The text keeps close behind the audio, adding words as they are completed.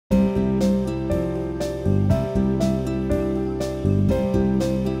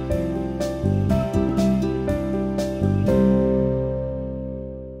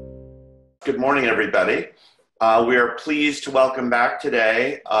morning, everybody. We are pleased to welcome back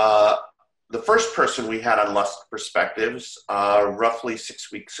today the first person we had on Lusk Perspectives roughly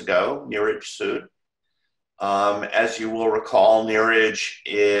 6 weeks ago, Neeraj Sood. As you will recall, Neeraj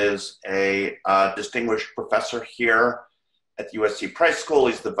is a distinguished professor here at the USC Price School.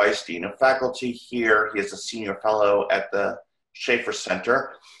 He's the Vice Dean of Faculty here. He is a senior fellow at the Schaefer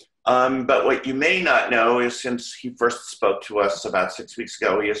Center. But what you may not know is since he first spoke to us about 6 weeks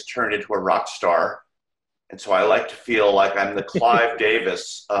ago, he has turned into a rock star. And so I like to feel like I'm the Clive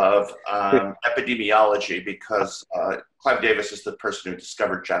Davis of epidemiology because Clive Davis is the person who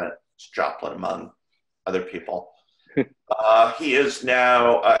discovered Janis Joplin, among other people. He is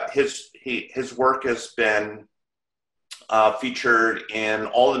now, his work has been featured in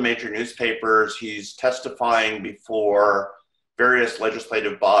all the major newspapers. He's testifying before various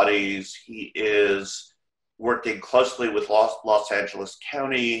legislative bodies. He is working closely with Los Angeles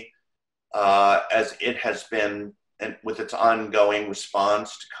County as it has been and with its ongoing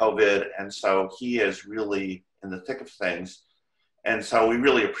response to COVID. And so he is really in the thick of things. And so we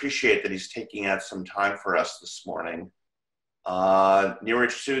really appreciate that he's taking out some time for us this morning.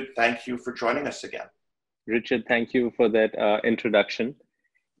 Neeraj Sood, thank you for joining us again. Richard, thank you for that introduction.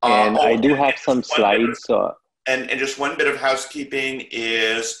 And I do have some slides. And just one bit of housekeeping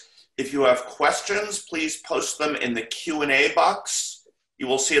is if you have questions, please post them in the Q&A box. You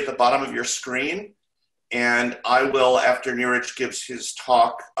will see at the bottom of your screen. And I will, after Neeraj gives his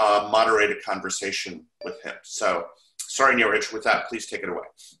talk, moderate a conversation with him. So sorry, Neeraj, with that, please take it away.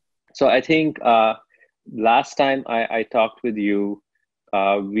 So I think last time I talked with you,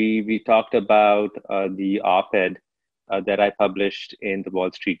 we talked about the op-ed that I published in the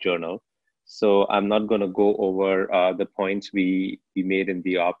Wall Street Journal. So I'm not going to go over the points we made in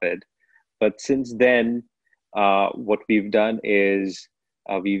the op-ed. But since then, what we've done is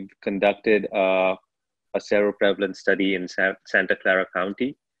we've conducted a seroprevalence study in Santa Clara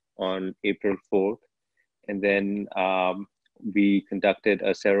County on April 4th. And then we conducted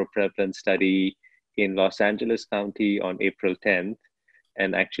a seroprevalence study in Los Angeles County on April 10th.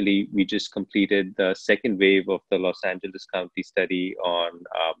 And actually, we just completed the second wave of the Los Angeles County study on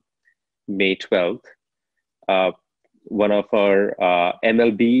May 12th. One of our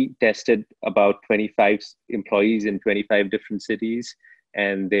MLB tested about 25 employees in 25 different cities,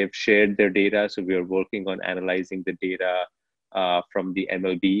 and they've shared their data. So we are working on analyzing the data from the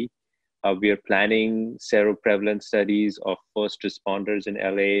MLB. We are planning seroprevalence studies of first responders in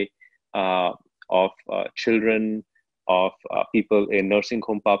LA, of children, of people in nursing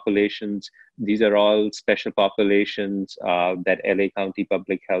home populations. These are all special populations that LA County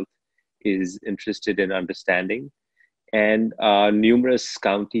Public Health is interested in understanding. And numerous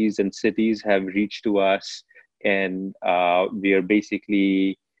counties and cities have reached to us, and we are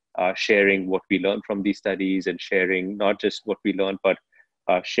basically sharing what we learned from these studies and sharing not just what we learned, but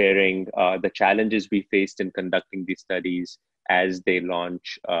sharing the challenges we faced in conducting these studies as they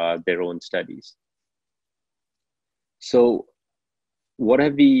launch their own studies. So what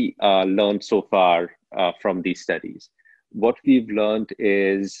have we learned so far from these studies? What we've learned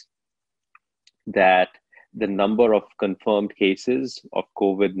is that the number of confirmed cases of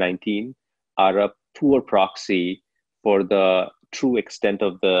COVID-19 are a poor proxy for the true extent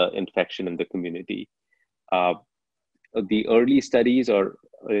of the infection in the community. The early studies, or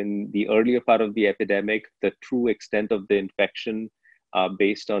in the earlier part of the epidemic, the true extent of the infection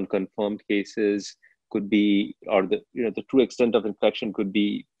based on confirmed cases could be, or the true extent of infection could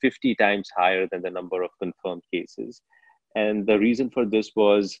be 50 times higher than the number of confirmed cases. And the reason for this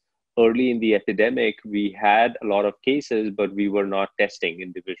was early in the epidemic, we had a lot of cases, but we were not testing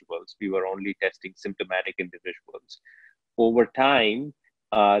individuals. We were only testing symptomatic individuals. Over time,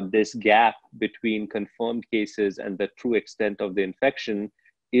 this gap between confirmed cases and the true extent of the infection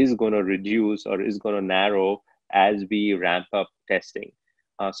is going to reduce or is going to narrow as we ramp up testing.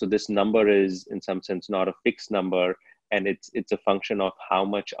 So this number is, in some sense, not a fixed number, and it's a function of how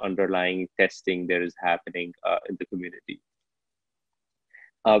much underlying testing there is happening in the community.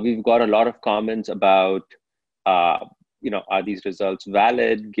 We've got a lot of comments about, are these results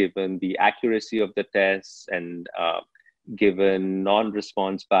valid given the accuracy of the tests and given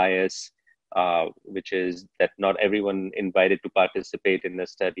non-response bias, which is that not everyone invited to participate in a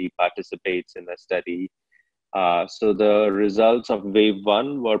study participates in a study. So the results of wave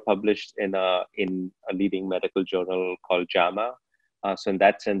 1 were published in a leading medical journal called JAMA. So in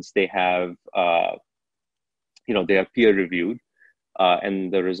that sense, they have, they are peer reviewed.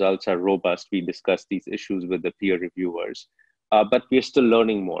 And the results are robust. We discussed these issues with the peer reviewers, but we're still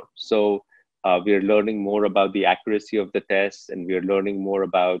learning more. So We're learning more about the accuracy of the tests, and we're learning more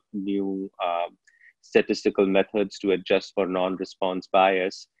about new statistical methods to adjust for non-response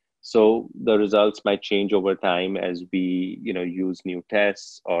bias. So the results might change over time as we, use new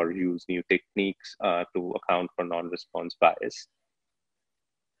tests or use new techniques to account for non-response bias.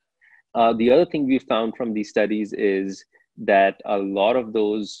 The other thing we found from these studies is that a lot of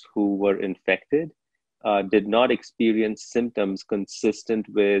those who were infected did not experience symptoms consistent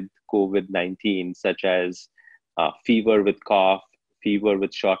with COVID-19, such as fever with cough, fever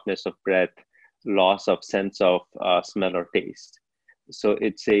with shortness of breath, loss of sense of smell or taste. So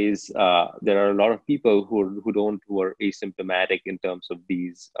it says there are a lot of people who are asymptomatic in terms of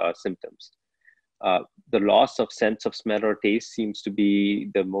these symptoms. The loss of sense of smell or taste seems to be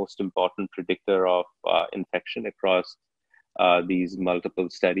the most important predictor of infection across these multiple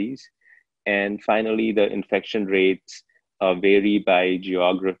studies. And finally, the infection rates vary by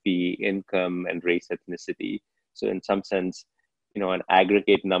geography, income, and race ethnicity. So in some sense, an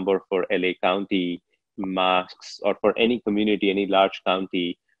aggregate number for LA County masks, or for any community, any large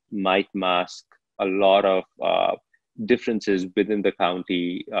county, might mask a lot of differences within the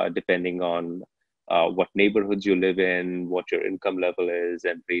county, depending on what neighborhoods you live in, what your income level is,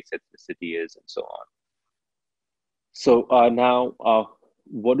 and race ethnicity is, and so on. So now,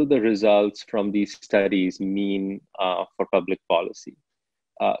 what do the results from these studies mean for public policy?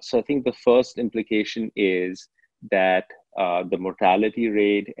 So I think the first implication is that the mortality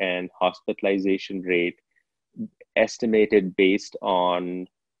rate and hospitalization rate estimated based on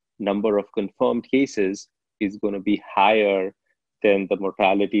number of confirmed cases is going to be higher than the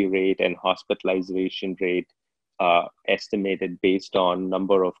mortality rate and hospitalization rate estimated based on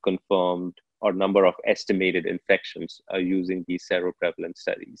number of confirmed or number of estimated infections using these seroprevalence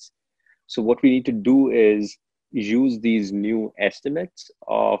studies. So what we need to do is use these new estimates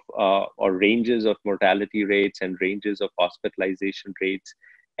of or ranges of mortality rates and ranges of hospitalization rates,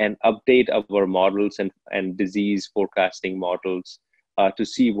 and update our models and disease forecasting models to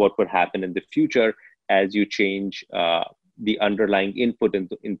see what would happen in the future as you change the underlying input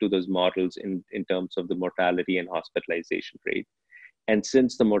into those models in terms of the mortality and hospitalization rate. And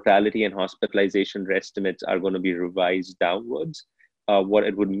since the mortality and hospitalization estimates are going to be revised downwards, what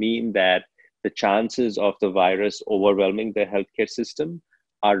it would mean that the chances of the virus overwhelming the healthcare system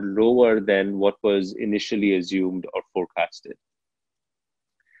are lower than what was initially assumed or forecasted.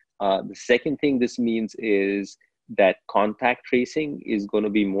 The second thing this means is that contact tracing is going to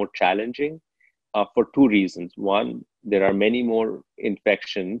be more challenging for two reasons. One, there are many more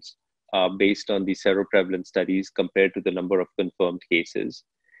infections based on the seroprevalence studies compared to the number of confirmed cases.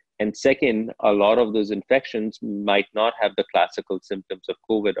 And second, a lot of those infections might not have the classical symptoms of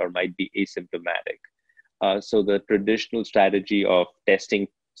COVID or might be asymptomatic. So the traditional strategy of testing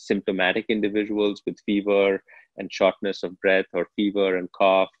symptomatic individuals with fever and shortness of breath or fever and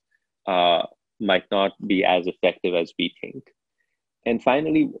cough might not be as effective as we think. And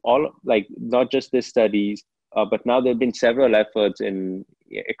finally, not just this studies, but now there have been several efforts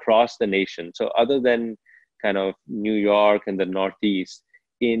across the nation. So other than kind of New York and the Northeast,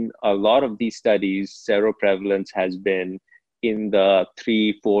 in a lot of these studies, seroprevalence has been in the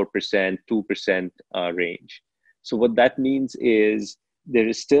 3-4%, 2% range. So what that means is there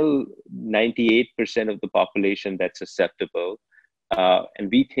is still 98% of the population that's susceptible. And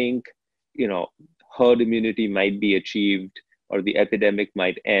we think, herd immunity might be achieved, or the epidemic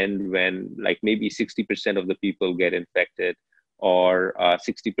might end when maybe 60% of the people get infected, or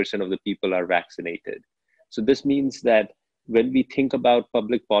 60% of the people are vaccinated. So this means that when we think about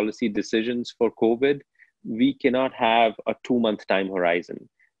public policy decisions for COVID, we cannot have a 2-month time horizon.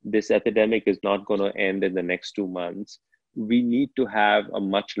 This epidemic is not going to end in the next 2 months. We need to have a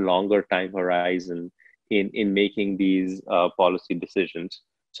much longer time horizon in making these policy decisions.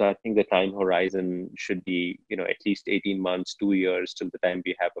 So I think the time horizon should be, at least 18 months, 2 years till the time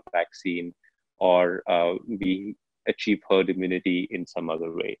we have a vaccine, or we achieve herd immunity in some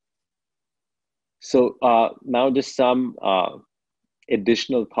other way. So now just some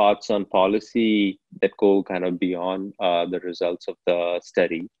additional thoughts on policy that go kind of beyond the results of the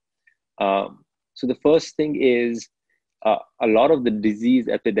study. So the first thing is a lot of the disease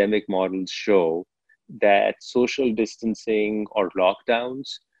epidemic models show that social distancing or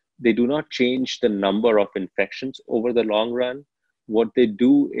lockdowns, they do not change the number of infections over the long run. What they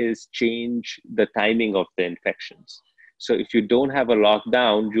do is change the timing of the infections. So if you don't have a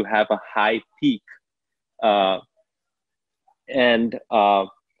lockdown, you have a high peak, and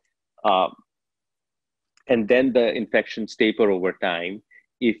then the infections taper over time.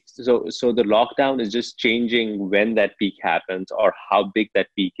 So the lockdown is just changing when that peak happens or how big that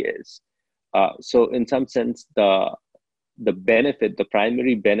peak is. So in some sense, the benefit, the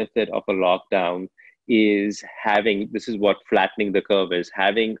primary benefit of a lockdown is having, this is what flattening the curve is,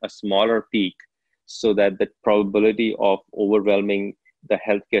 having a smaller peak so that the probability of overwhelming the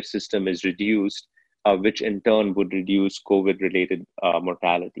healthcare system is reduced, which in turn would reduce COVID-related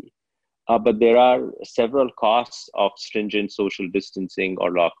mortality. But there are several costs of stringent social distancing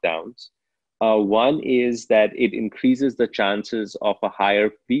or lockdowns. One is that it increases the chances of a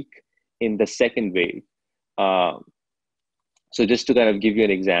higher peak in the second wave. So just to kind of give you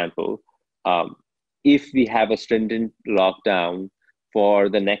an example, if we have a stringent lockdown for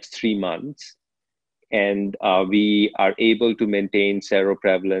the next 3 months, and we are able to maintain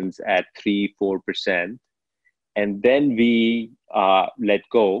seroprevalence at 3-4%, and then we let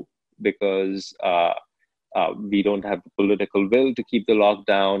go because we don't have the political will to keep the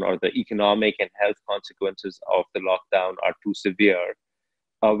lockdown, or the economic and health consequences of the lockdown are too severe.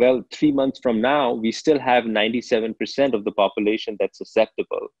 Well, 3 months from now, we still have 97% of the population that's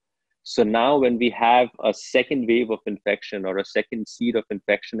susceptible. So now when we have a second wave of infection or a second seed of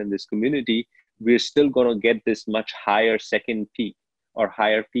infection in this community, we're still going to get this much higher second peak or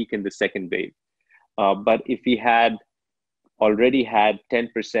higher peak in the second wave. But if we had already had 10%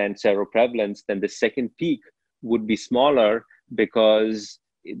 seroprevalence, then the second peak would be smaller because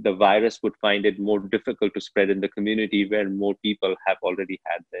the virus would find it more difficult to spread in the community where more people have already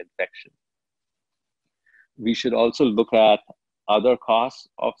had the infection. We should also look at other costs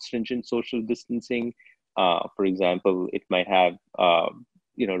of stringent social distancing. For example, it might have,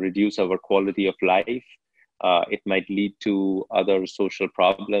 reduce our quality of life. It might lead to other social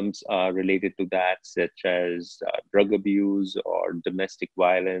problems related to that, such as drug abuse or domestic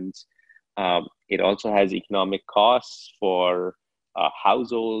violence. It also has economic costs for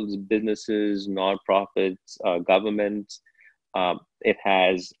households, businesses, nonprofits, governments. It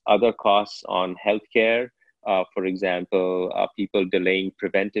has other costs on healthcare. For example, people delaying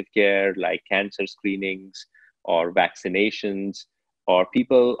preventive care like cancer screenings or vaccinations, or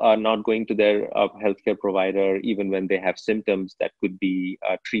people are not going to their healthcare provider even when they have symptoms that could be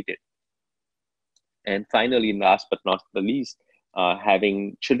treated. And finally, last but not the least,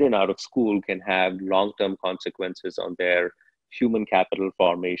 having children out of school can have long-term consequences on their human capital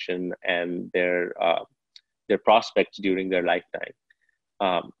formation and their prospects during their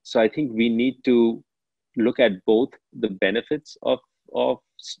lifetime. So I think we need to look at both the benefits of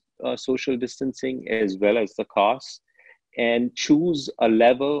social distancing as well as the costs, and choose a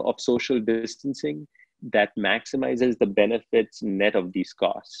level of social distancing that maximizes the benefits net of these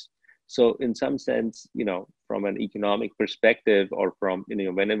costs. So in some sense, from an economic perspective, or from,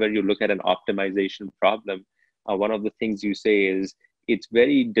 whenever you look at an optimization problem, one of the things you say is it's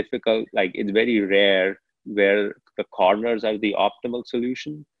very difficult, like it's very rare where the corners are the optimal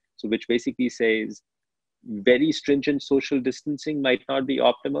solution. So which basically says very stringent social distancing might not be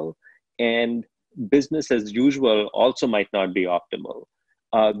optimal, and business as usual also might not be optimal.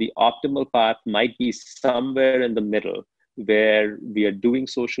 The optimal path might be somewhere in the middle, where we are doing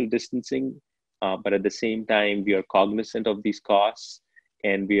social distancing, but at the same time, we are cognizant of these costs,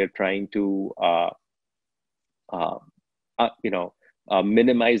 and we are trying to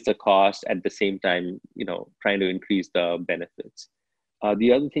minimize the cost at the same time, trying to increase the benefits.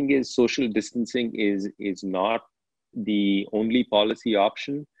 The other thing is social distancing is not the only policy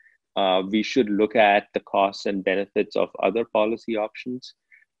option. We should look at the costs and benefits of other policy options.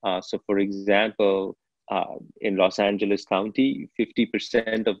 So for example, in Los Angeles County,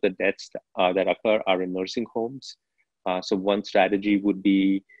 50% of the deaths that occur are in nursing homes. So one strategy would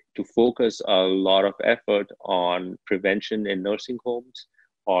be to focus a lot of effort on prevention in nursing homes,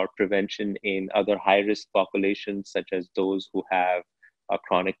 or prevention in other high-risk populations, such as those who have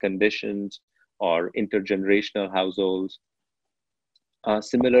chronic conditions or intergenerational households.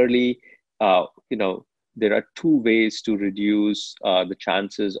 Similarly, there are two ways to reduce the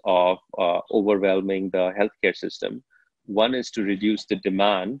chances of overwhelming the healthcare system. One is to reduce the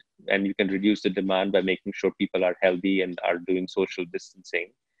demand, and you can reduce the demand by making sure people are healthy and are doing social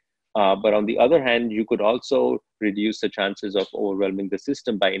distancing. But on the other hand, you could also reduce the chances of overwhelming the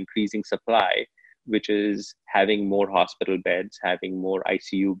system by increasing supply, which is having more hospital beds, having more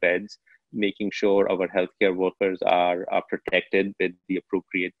ICU beds, making sure our healthcare workers are protected with the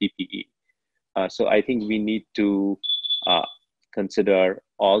appropriate PPE. So I think we need to consider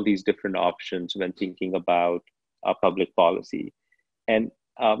all these different options when thinking about public policy. And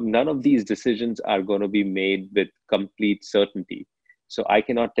none of these decisions are going to be made with complete certainty. So I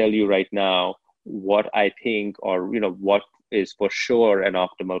cannot tell you right now what I think, or what is for sure an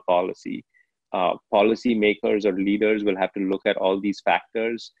optimal policy. Policy makers or leaders will have to look at all these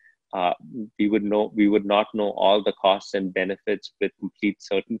factors, uh, we would not know all the costs and benefits with complete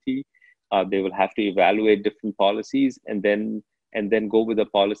certainty. They will have to evaluate different policies and then go with a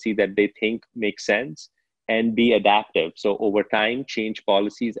policy that they think makes sense and be adaptive. So over time, change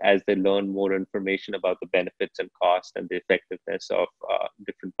policies as they learn more information about the benefits and cost and the effectiveness of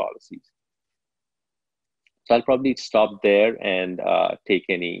different policies. So I'll probably stop there and take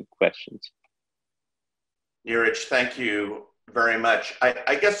any questions. Neeraj, thank you very much.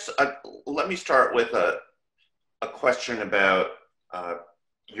 I guess let me start with a question about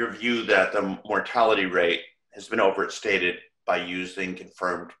your view that the mortality rate has been overstated by using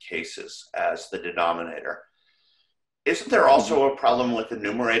confirmed cases as the denominator. Isn't there also a problem with the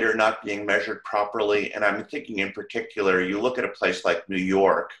numerator not being measured properly? And I'm thinking in particular, you look at a place like New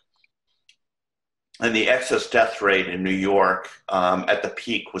York, and the excess death rate in New York at the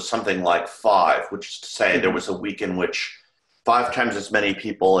peak was something like 5, which is to say there was a week in which 5 times as many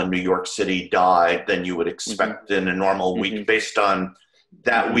people in New York City died than you would expect in a normal week based on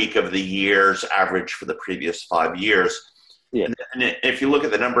that week of the year's average for the previous 5 years. Yeah. And if you look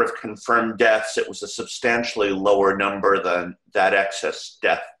at the number of confirmed deaths, it was a substantially lower number than that excess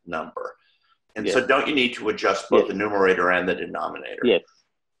death number. And so don't you need to adjust both the numerator and the denominator? Yes.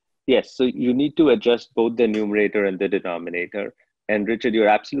 Yes. So you need to adjust both the numerator and the denominator. And Richard, you're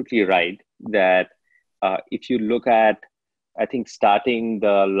absolutely right that if you look at, I think starting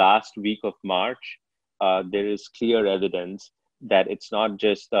the last week of March, there is clear evidence that it's not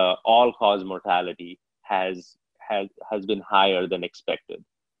just all-cause mortality has been higher than expected.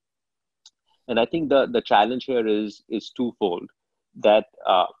 And I think the challenge here is twofold, that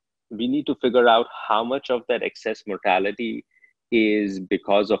we need to figure out how much of that excess mortality is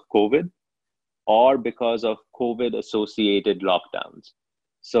because of COVID or because of COVID-associated lockdowns.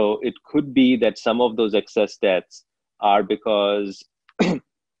 So it could be that some of those excess deaths are because,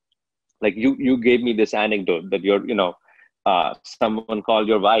 like you gave me this anecdote that someone called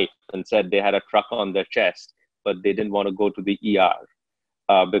your wife and said they had a truck on their chest, but they didn't want to go to the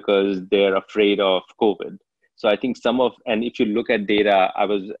ER because they're afraid of COVID. So I think and if you look at data, I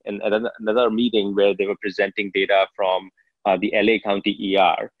was in another meeting where they were presenting data from the LA County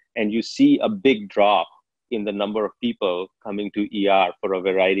ER, and you see a big drop in the number of people coming to ER for a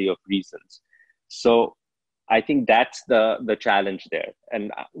variety of reasons. So I think that's the challenge there.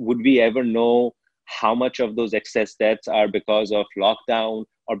 And would we ever know how much of those excess deaths are because of lockdown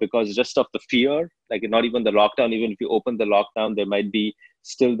or because just of the fear? Like not even the lockdown, even if you open the lockdown, there might be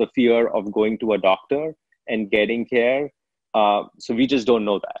still the fear of going to a doctor and getting care. So we just don't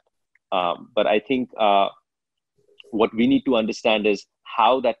know that. But I think what we need to understand is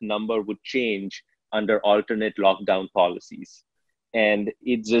how that number would change under alternate lockdown policies. And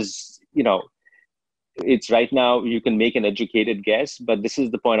it's just, it's right now, you can make an educated guess, but this is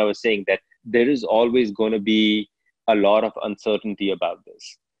the point I was saying, that there is always going to be a lot of uncertainty about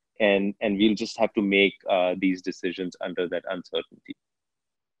this. And we'll just have to make these decisions under that uncertainty.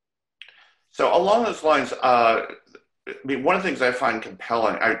 So along those lines, one of the things I find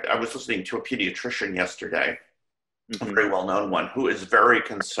compelling, I was listening to a pediatrician yesterday, a very well-known one, who is very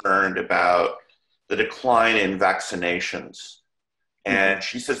concerned about the decline in vaccinations. And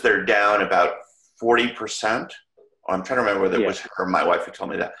she says they're down about 40%. I'm trying to remember whether it was her or my wife who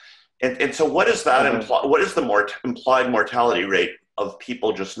told me that. And so what does that imply? What is the implied mortality rate of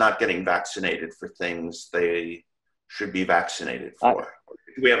people just not getting vaccinated for things they should be vaccinated for?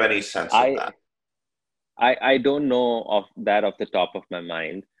 Do we have any sense of that? I don't know of that off the top of my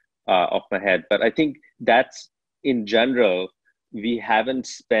mind, off my head, but I think that's, in general, we haven't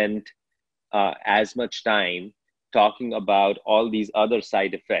spent as much time talking about all these other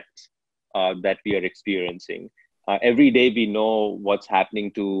side effects that we are experiencing. Every day we know what's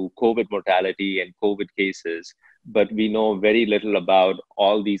happening to COVID mortality and COVID cases, but we know very little about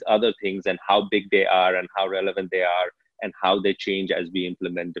all these other things and how big they are and how relevant they are and how they change as we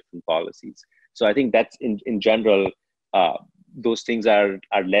implement different policies. So I think that's in general, those things are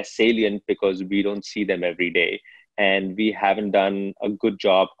less salient because we don't see them every day and we haven't done a good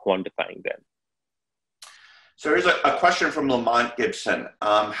job quantifying them. So here's a question from Lamont Gibson.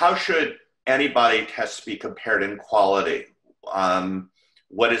 How should antibody tests be compared in quality?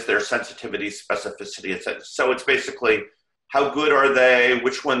 What is their sensitivity, specificity, et cetera? So it's basically, how good are they?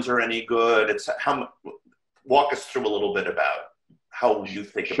 Which ones are any good? Walk us through a little bit about how you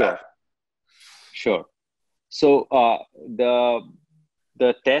think about it. Sure. So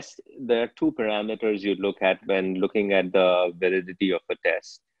the test, there are 2 parameters you look at when looking at the validity of a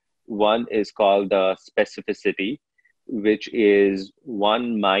test. One is called the specificity, which is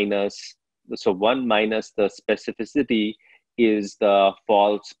 1 minus the specificity is the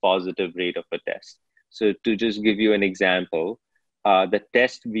false positive rate of a test. So to just give you an example, the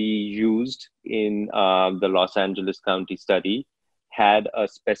test we used in the Los Angeles County study had a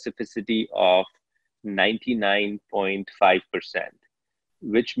specificity of 99.5%,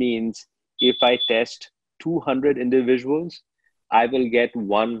 which means if I test 200 individuals, I will get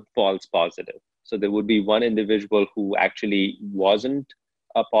one false positive. So there would be one individual who actually wasn't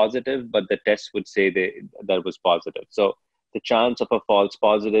a positive, but the test would say that was positive. So the chance of a false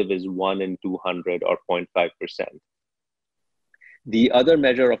positive is 1 in 200 or 0.5%. The other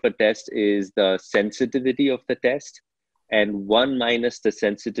measure of a test is the sensitivity of the test. And 1 minus the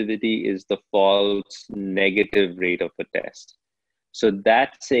sensitivity is the false negative rate of a test. So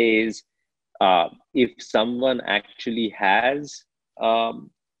that says if someone actually has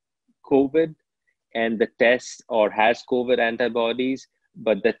COVID and the test or has COVID antibodies,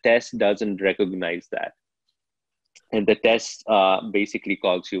 but the test doesn't recognize that. And the test basically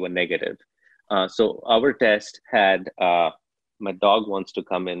calls you a negative. So our test had, my dog wants to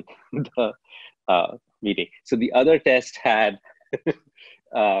come in the meeting. So the other test had,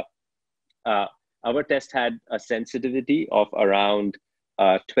 our test had a sensitivity of around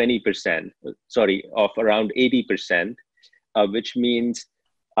 20%, of around 80%, which means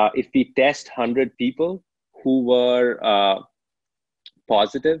if we test 100 people who were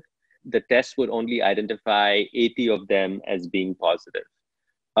positive, the test would only identify 80 of them as being positive.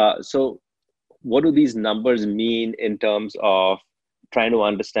 So what do these numbers mean in terms of trying to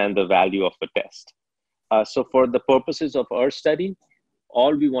understand the value of a test? So for the purposes of our study,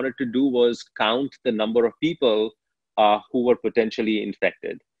 all we wanted to do was count the number of people who were potentially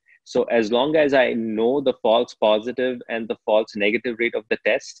infected. So as long as I know the false positive and the false negative rate of the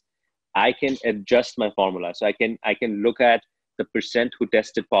test, I can adjust my formula. So I can look at the percent who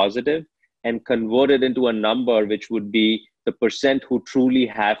tested positive and convert it into a number which would be the percent who truly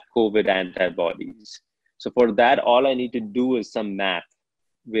have COVID antibodies. So for that, all I need to do is some math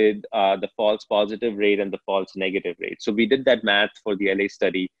with the false positive rate and the false negative rate. So we did that math for the LA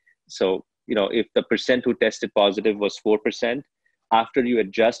study. So, if the percent who tested positive was 4%, after you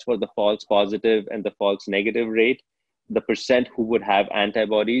adjust for the false positive and the false negative rate, the percent who would have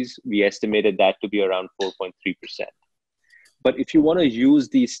antibodies, we estimated that to be around 4.3%. But if you want to use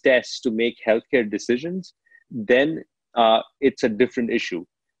these tests to make healthcare decisions, then it's a different issue,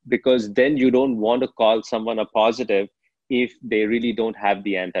 because then you don't want to call someone a positive if they really don't have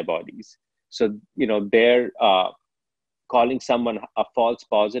the antibodies. So, they're calling someone a false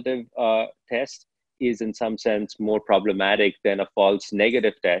positive test is in some sense more problematic than a false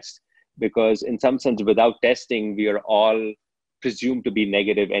negative test, because in some sense, without testing, we are all presumed to be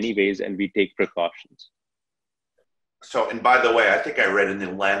negative anyways, and we take precautions. So, and by the way, I think I read in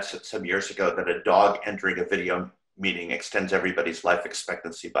the Lancet some years ago that a dog entering a video meeting extends everybody's life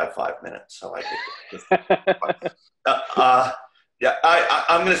expectancy by 5 minutes. So I think,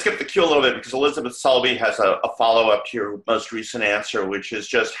 I'm going to skip the queue a little bit because Elizabeth Selby has a follow-up to your most recent answer, which is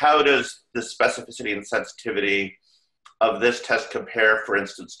just how does the specificity and sensitivity of this test compare, for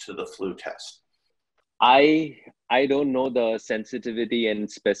instance, to the flu test? I don't know the sensitivity and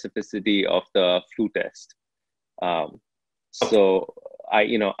specificity of the flu test. So I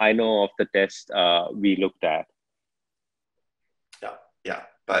know of the test we looked at. Yeah.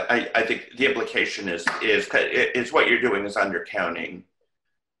 But I think the implication is what you're doing is undercounting.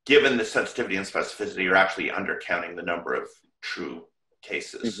 Given the sensitivity and specificity, you're actually undercounting the number of true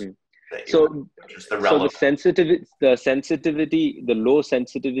cases. Mm-hmm. So the sensitivity, the low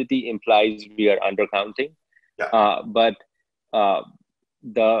sensitivity implies we are undercounting. Yeah. But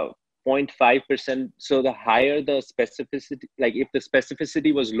the 0.5%, so the higher the specificity, like if the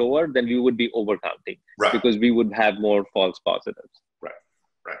specificity was lower, then we would be overcounting, right, because we would have more false positives.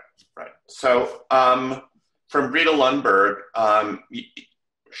 Right. So from Rita Lundberg,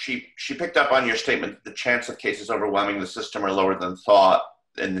 she picked up on your statement that the chance of cases overwhelming the system are lower than thought.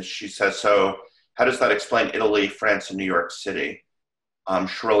 And she says, so how does that explain Italy, France, and New York City?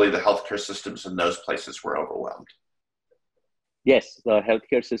 Surely the healthcare systems in those places were overwhelmed. Yes, the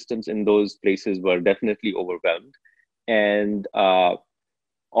healthcare systems in those places were definitely overwhelmed. And all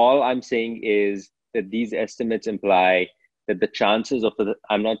I'm saying is that these estimates imply that the chances of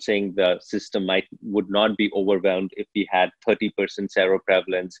I'm not saying the system would not be overwhelmed if we had 30%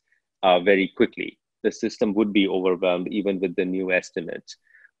 seroprevalence very quickly. The system would be overwhelmed even with the new estimates.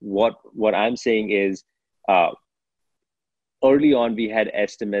 What I'm saying is early on we had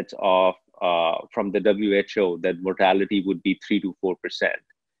estimates of from the WHO that mortality would be 3 to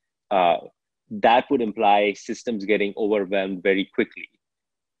 4%. That would imply systems getting overwhelmed very quickly.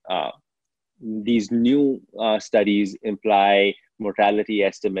 these new studies imply mortality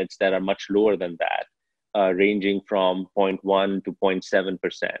estimates that are much lower than that, ranging from 0.1 to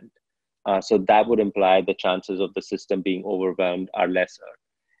 0.7%. So that would imply the chances of the system being overwhelmed are lesser.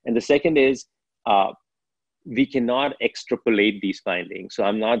 And the second is, we cannot extrapolate these findings. So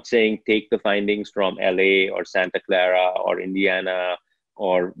I'm not saying take the findings from LA or Santa Clara or Indiana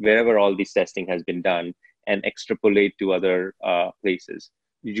or wherever all this testing has been done and extrapolate to other places.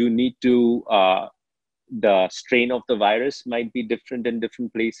 You need to, the strain of the virus might be different in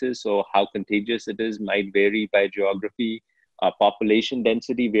different places. So how contagious it is might vary by geography. Population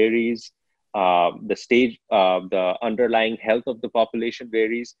density varies. The stage, the underlying health of the population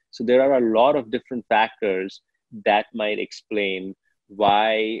varies. So there are a lot of different factors that might explain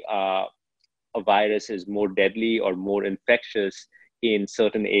why a virus is more deadly or more infectious in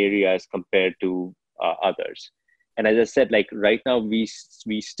certain areas compared to others. And as I said, like right now, we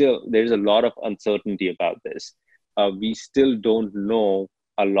still, there's a lot of uncertainty about this. We still don't know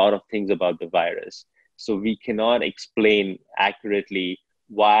a lot of things about the virus. So we cannot explain accurately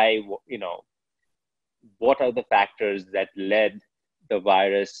why, what are the factors that led the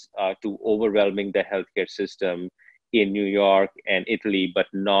virus to overwhelming the healthcare system in New York and Italy, but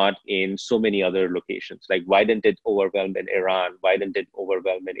not in so many other locations. Like, why didn't it overwhelm in Iran? Why didn't it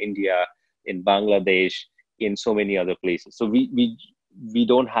overwhelm in India, in Bangladesh, in so many other places? So we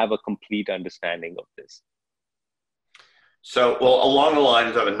don't have a complete understanding of this. So, well, along the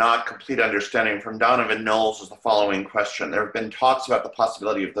lines of a not complete understanding from Donovan Knowles is the following question. There have been talks about the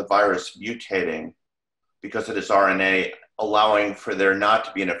possibility of the virus mutating because it is RNA, allowing for there not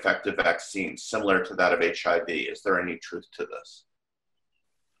to be an effective vaccine similar to that of HIV. Is there any truth to this?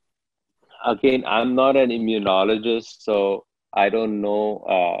 Again, I'm not an immunologist, so I don't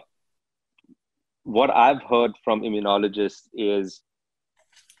know. What I've heard from immunologists is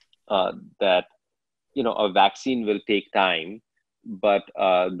that a vaccine will take time, but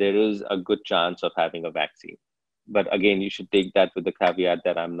there is a good chance of having a vaccine. But again, you should take that with the caveat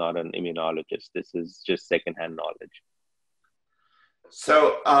that I'm not an immunologist. This is just secondhand knowledge.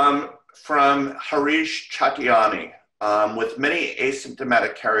 So from Harish Chatiani, with many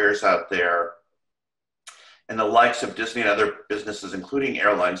asymptomatic carriers out there and the likes of Disney and other businesses, including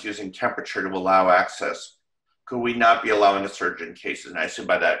airlines, using temperature to allow access, could we not be allowing a surge in cases? And I assume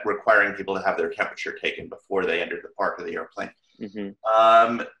by that, requiring people to have their temperature taken before they enter the park of the airplane.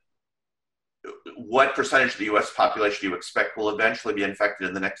 Mm-hmm. What percentage of the US population do you expect will eventually be infected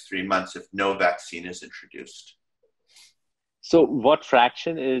in the next 3 months if no vaccine is introduced? So what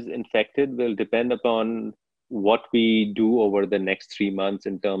fraction is infected will depend upon what we do over the next 3 months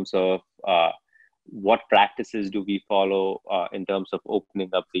in terms of what practices do we follow in terms of opening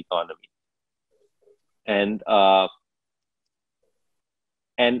up the economy. And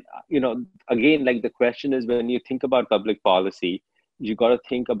again, like the question is, when you think about public policy, you got to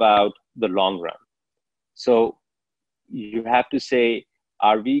think about the long run. So you have to say,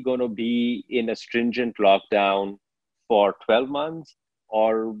 are we going to be in a stringent lockdown for 12 months?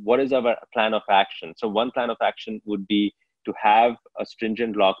 Or what is our plan of action? So one plan of action would be to have a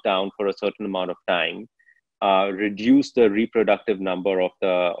stringent lockdown for a certain amount of time, reduce the reproductive number of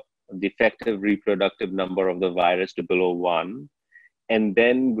the effective reproductive number of the virus to below 1, and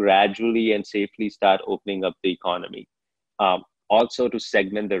then gradually and safely start opening up the economy. Also to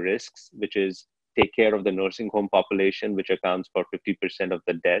segment the risks, which is take care of the nursing home population, which accounts for 50% of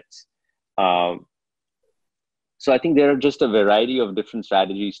the deaths. So I think there are just a variety of different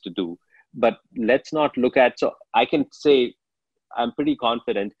strategies to do, but let's not look at, so I can say, I'm pretty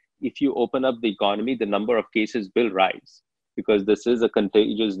confident if you open up the economy, the number of cases will rise because this is a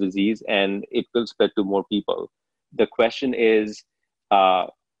contagious disease and it will spread to more people. The question is,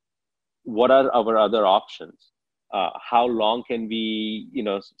 what are our other options? How long can we,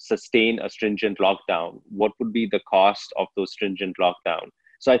 sustain a stringent lockdown? What would be the cost of those stringent lockdown?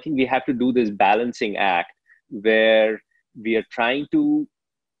 So I think we have to do this balancing act where we are trying to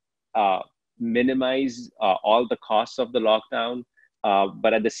minimize all the costs of the lockdown,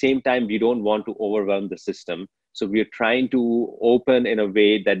 but at the same time, we don't want to overwhelm the system. So we are trying to open in a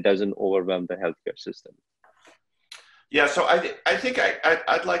way that doesn't overwhelm the healthcare system. Yeah, so I think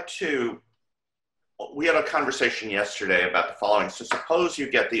I'd like to, we had a conversation yesterday about the following. So suppose you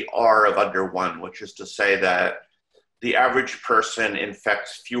get the R of under 1, which is to say that the average person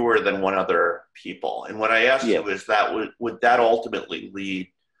infects fewer than 1 other people. And what I asked you is that would that ultimately lead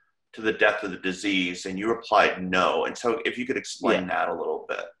to the death of the disease? And you replied no. And so if you could explain that a little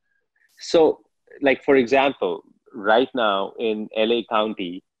bit. So like, for example, right now in LA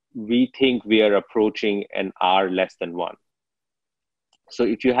County, we think we are approaching an R less than 1. So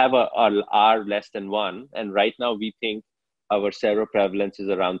if you have a R less than 1, and right now we think our seroprevalence is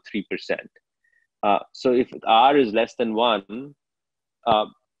around 3%. So if R is less than 1, uh,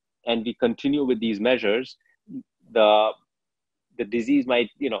 and we continue with these measures, the the disease might,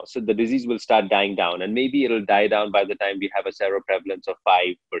 so the disease will start dying down, and maybe it'll die down by the time we have a seroprevalence of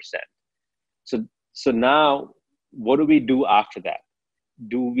 5%. So, so now what do we do after that?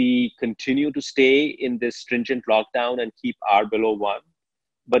 Do we continue to stay in this stringent lockdown and keep R below 1?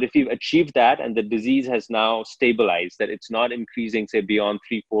 But if we've achieved that and the disease has now stabilized, that it's not increasing, say, beyond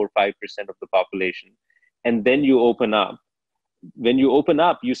 3, 4, 5% of the population, and then you open up, when you open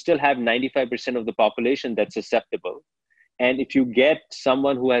up, you still have 95% of the population that's susceptible. And if you get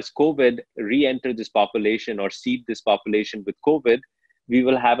someone who has COVID re-enter this population or seed this population with COVID, we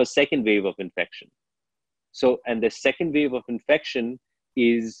will have a second wave of infection. So, and the second wave of infection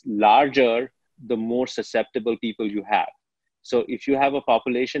is larger the more susceptible people you have. So if you have a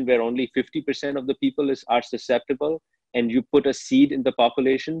population where only 50% of the people are susceptible, and you put a seed in the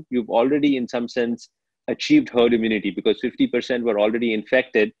population, you've already in some sense achieved herd immunity, because 50% were already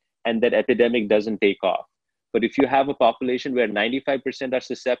infected and that epidemic doesn't take off. But if you have a population where 95% are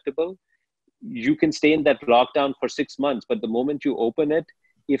susceptible, you can stay in that lockdown for 6 months. But the moment you open it,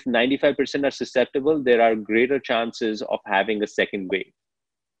 if 95% are susceptible, there are greater chances of having a second wave.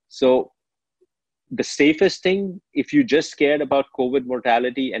 So the safest thing, if you just cared about COVID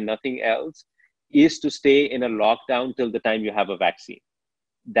mortality and nothing else, is to stay in a lockdown till the time you have a vaccine.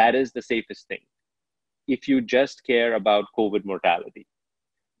 That is the safest thing, if you just care about COVID mortality.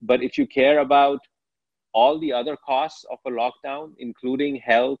 But if you care about all the other costs of a lockdown, including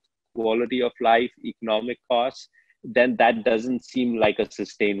health, quality of life, economic costs, then that doesn't seem like a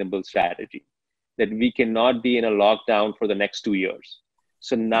sustainable strategy, that we cannot be in a lockdown for the next 2 years.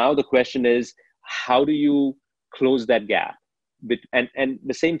 So now the question is, how do you close that gap? And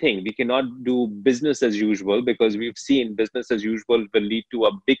the same thing, we cannot do business as usual, because we've seen business as usual will lead to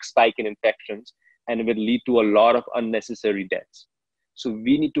a big spike in infections and it will lead to a lot of unnecessary deaths. So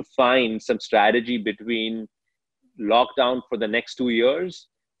we need to find some strategy between lockdown for the next 2 years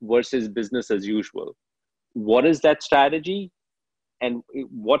versus business as usual. What is that strategy, and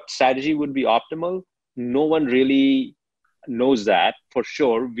what strategy would be optimal? No one really knows that for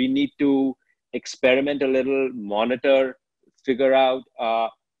sure. We need to experiment a little, monitor, figure out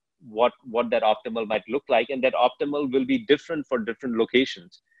what that optimal might look like. And that optimal will be different for different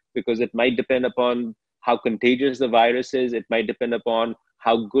locations, because it might depend upon how contagious the virus is. It might depend upon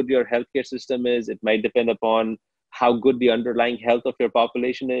how good your healthcare system is. It might depend upon how good the underlying health of your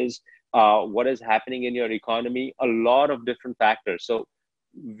population is, what is happening in your economy, a lot of different factors. So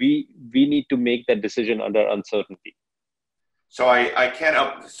we need to make that decision under uncertainty. So I can't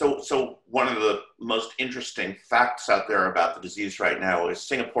help, so one of the most interesting facts out there about the disease right now is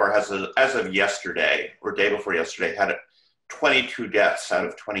Singapore has, as of yesterday or day before yesterday, had 22 deaths out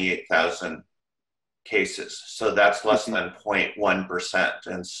of 28,000 cases. So that's less than 0.1%.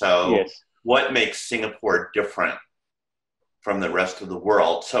 And so yes. What makes Singapore different from the rest of the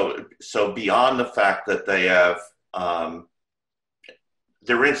world? So beyond the fact that they have,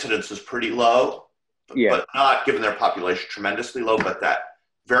 their incidence is pretty low, but not, given their population, tremendously low, but that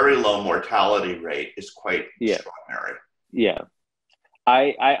very low mortality rate is quite extraordinary. Yeah.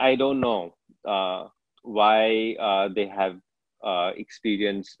 I don't know why they have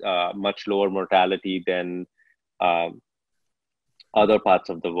experienced much lower mortality than other parts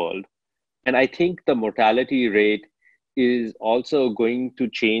of the world. And I think the mortality rate is also going to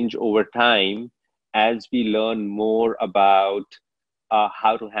change over time as we learn more about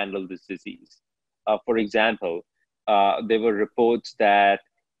how to handle this disease. For example, there were reports that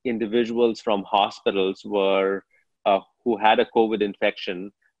individuals from hospitals who had a COVID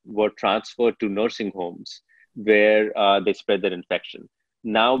infection were transferred to nursing homes where they spread that infection.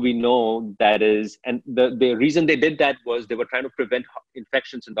 Now we know that is, and the reason they did that was they were trying to prevent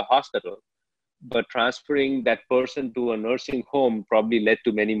infections in the hospital, but transferring that person to a nursing home probably led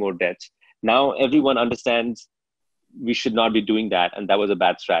to many more deaths. Now everyone understands we should not be doing that, and that was a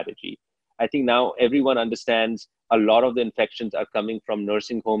bad strategy. I think now everyone understands a lot of the infections are coming from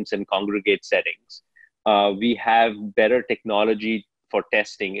nursing homes and congregate settings. We have better technology for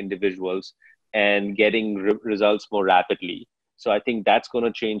testing individuals and getting results more rapidly. So I think that's going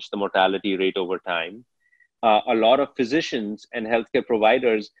to change the mortality rate over time. A lot of physicians and healthcare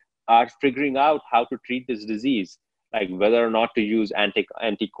providers are figuring out how to treat this disease, like whether or not to use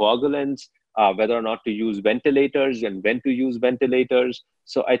anticoagulants, whether or not to use ventilators and when to use ventilators.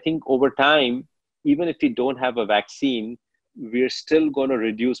 So I think over time, even if we don't have a vaccine, we're still going to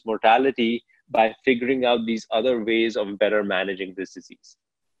reduce mortality by figuring out these other ways of better managing this disease.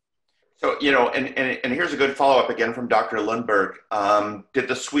 So, and here's a good follow-up again from Dr. Lundberg. Did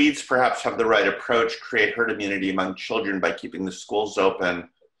the Swedes perhaps have the right approach, create herd immunity among children by keeping the schools open,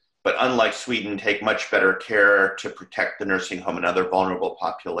 but unlike Sweden, take much better care to protect the nursing home and other vulnerable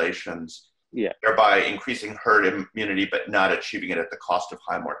populations, thereby increasing herd immunity, but not achieving it at the cost of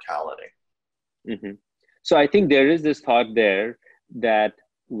high mortality? Mm-hmm. So I think there is this thought there that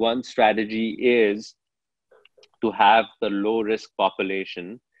one strategy is to have the low-risk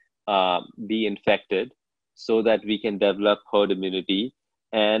population be infected so that we can develop herd immunity,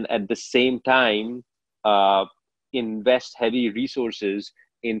 and at the same time invest heavy resources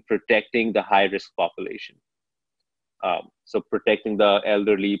in protecting the high-risk population. So protecting the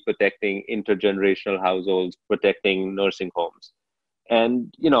elderly, protecting intergenerational households, protecting nursing homes.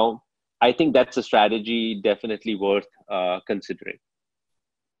 And, I think that's a strategy definitely worth considering.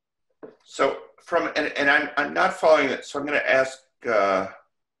 So I'm not following it. So I'm going to ask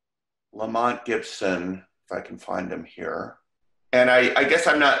Lamont Gibson, if I can find him here. And I guess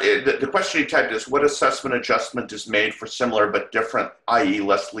I'm not, the question he typed is, what assessment adjustment is made for similar but different, i.e.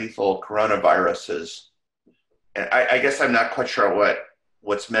 less lethal coronaviruses? And I guess I'm not quite sure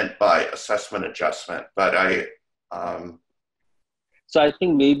what's meant by assessment adjustment, but So I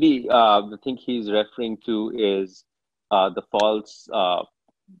think maybe the thing he's referring to is the false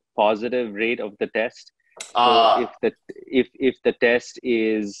positive rate of the test. So if the test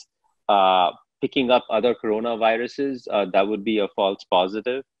is picking up other coronaviruses, that would be a false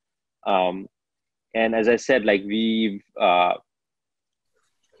positive. And as I said, like we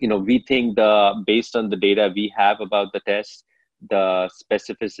think based on the data we have about the test, the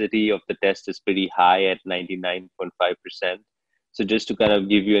specificity of the test is pretty high at 99.5%. So just to kind of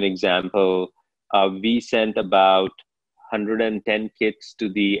give you an example, we sent about 110 kits to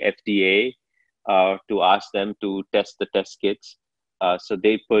the FDA to ask them to test the test kits. So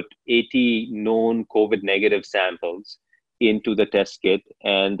they put 80 known COVID negative samples into the test kit,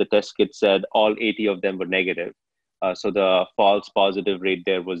 and the test kit said all 80 of them were negative. So the false positive rate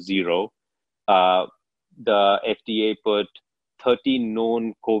there was 0. The FDA put 30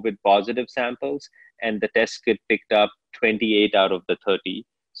 known COVID positive samples, and the test kit picked up 28 out of the 30.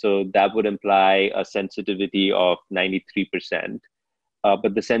 So that would imply a sensitivity of 93%.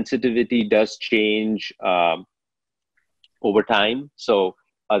 But the sensitivity does change over time. So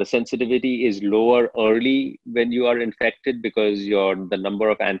the sensitivity is lower early when you are infected because the number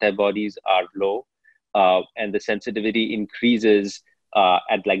of antibodies are low. And the sensitivity increases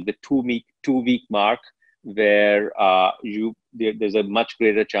at like the two week mark, where there's a much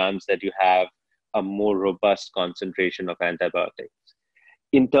greater chance that you have a more robust concentration of antibiotics.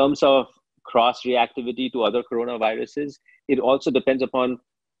 In terms of cross-reactivity to other coronaviruses, it also depends upon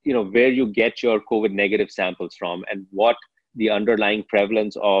where you get your COVID negative samples from and what the underlying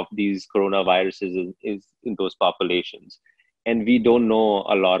prevalence of these coronaviruses is in those populations. And we don't know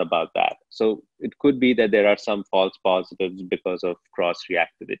a lot about that. So it could be that there are some false positives because of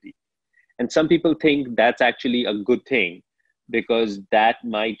cross-reactivity. And some people think that's actually a good thing because that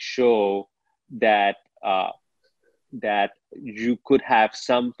might show that that you could have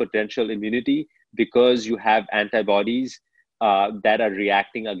some potential immunity because you have antibodies that are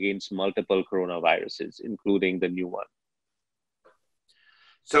reacting against multiple coronaviruses, including the new one.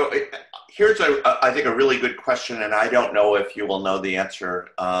 So here's I think a really good question, and I don't know if you will know the answer.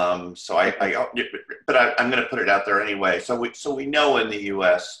 But I'm going to put it out there anyway. So we know in the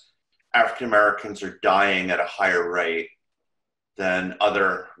U.S. African Americans are dying at a higher rate than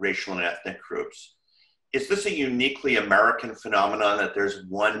other racial and ethnic groups. Is this a uniquely American phenomenon that there's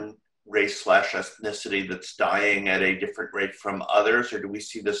one race/ethnicity that's dying at a different rate from others, or do we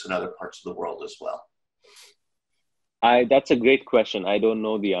see this in other parts of the world as well? That's a great question. I don't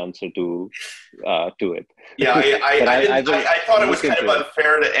know the answer to it. Yeah, I thought it was kind of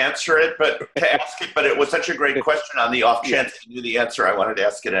unfair to answer it, but to ask it. But it was such a great question. On the off chance you knew the answer, I wanted to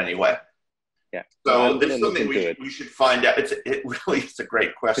ask it anyway. Yeah. So this is something we should find out. It really is a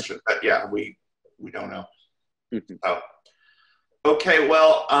great question, but yeah, we don't know. Mm-hmm. So, okay,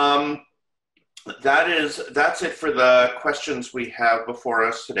 well, that's it for the questions we have before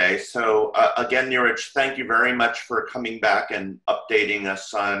us today. So again, Neeraj, thank you very much for coming back and updating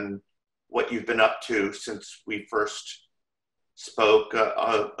us on what you've been up to since we first spoke.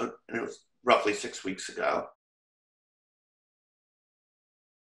 It was roughly 6 weeks ago.